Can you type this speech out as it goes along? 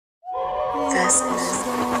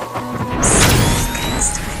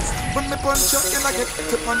When me punch you, you not get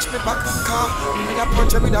to punch me back. Car, me a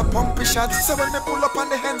punch you with a pumpy shot. So when me pull up on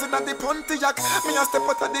the hands and at the punty jack, me a step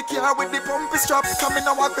out of the car with the pumpy strap. Come in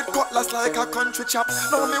and walk with cutlass like a country chap.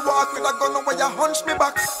 Now me walk with a gun where you hunch me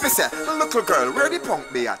back. Me say, little girl, where the punk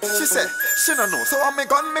be at? She say, she don't know, so I me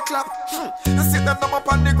gun me clap. Sit down up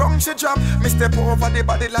on the ground, she drop. Me step over the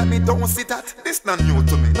body like me don't see that. This not new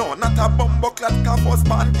to me, no, not a bumbo clock. Cause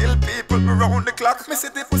Fusbaan kill people around the clock. Me see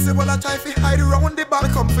the pussy while I try to hide around the back.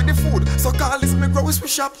 Come for the food, so call this me grocery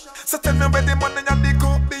shop. So tell me where the money and the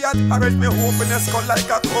coke be at. Arrange me open your skull like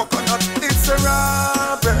a coconut. It's a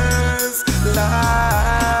robber's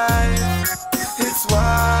life. It's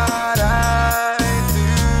what I do.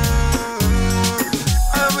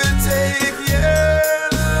 I will take your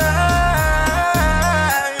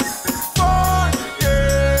life for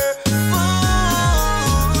your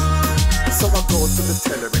food. So I go to the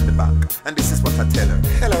teller in the bank, and this is what I tell her.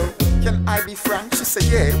 Hello, can I be frank? She said,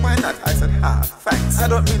 yeah, why not? I said, thanks. I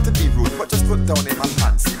don't mean to be rude, but just look down in my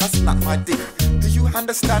pants. That's not my dick. Do you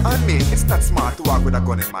understand? I mean, it's not smart to walk with a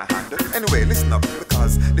gun in my hand. Anyway, listen up,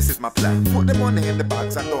 because this is my plan. Put the money in the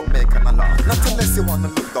bags and don't make an alarm. Not unless you wanna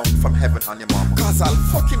look down from heaven on your mom, cause I'll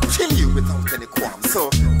fucking kill you without any qualms. So,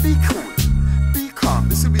 be cool, be calm,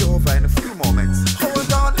 this will be over in a few moments.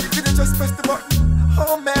 Hold on, did you just press the button?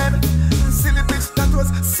 Oh man, silly bitch, that was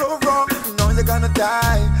so wrong. Now you're gonna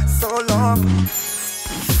die so long.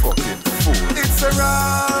 Fucking fool. It's a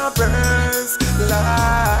robber's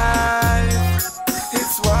life.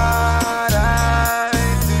 It's what I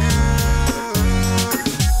do.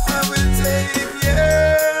 I will take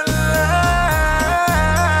your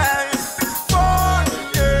life for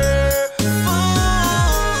your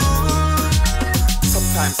food.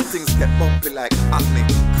 Sometimes things get bumpy like acne,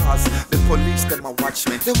 cause the police them a watch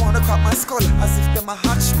me. They wanna crack my skull as if them a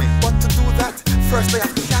hatch me. But to do that, first they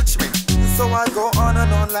have to catch me. So I go on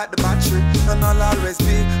and on like the battery, and I'll always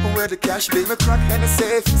be where the cash be. Me crack in the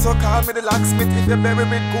safe, so call me the locksmith. If you bury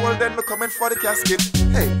me in gold, then me coming for the casket.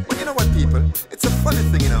 Hey, but you know what, people? It's a funny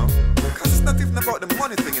thing, you know, cause it's not even about the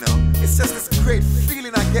money thing, you know. It's just this great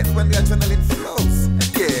feeling I get when the adrenaline flows. And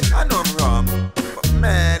yeah, I know I'm wrong, but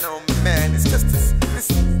man, oh man, it's just this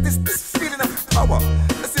feeling of power,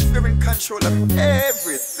 as if you're in control of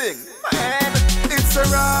everything, man. It's a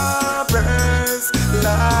robber's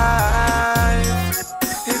life.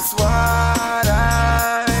 It's what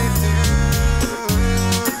I do.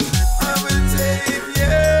 I will take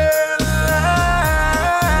your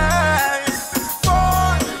life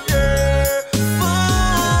for your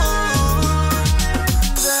food.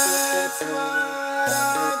 That's what I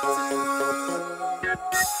do.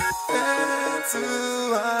 That's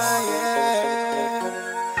who I am.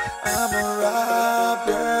 I'm a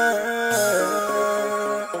robber.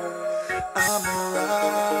 I'm a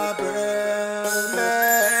robber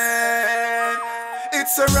man.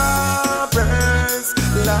 It's a robber.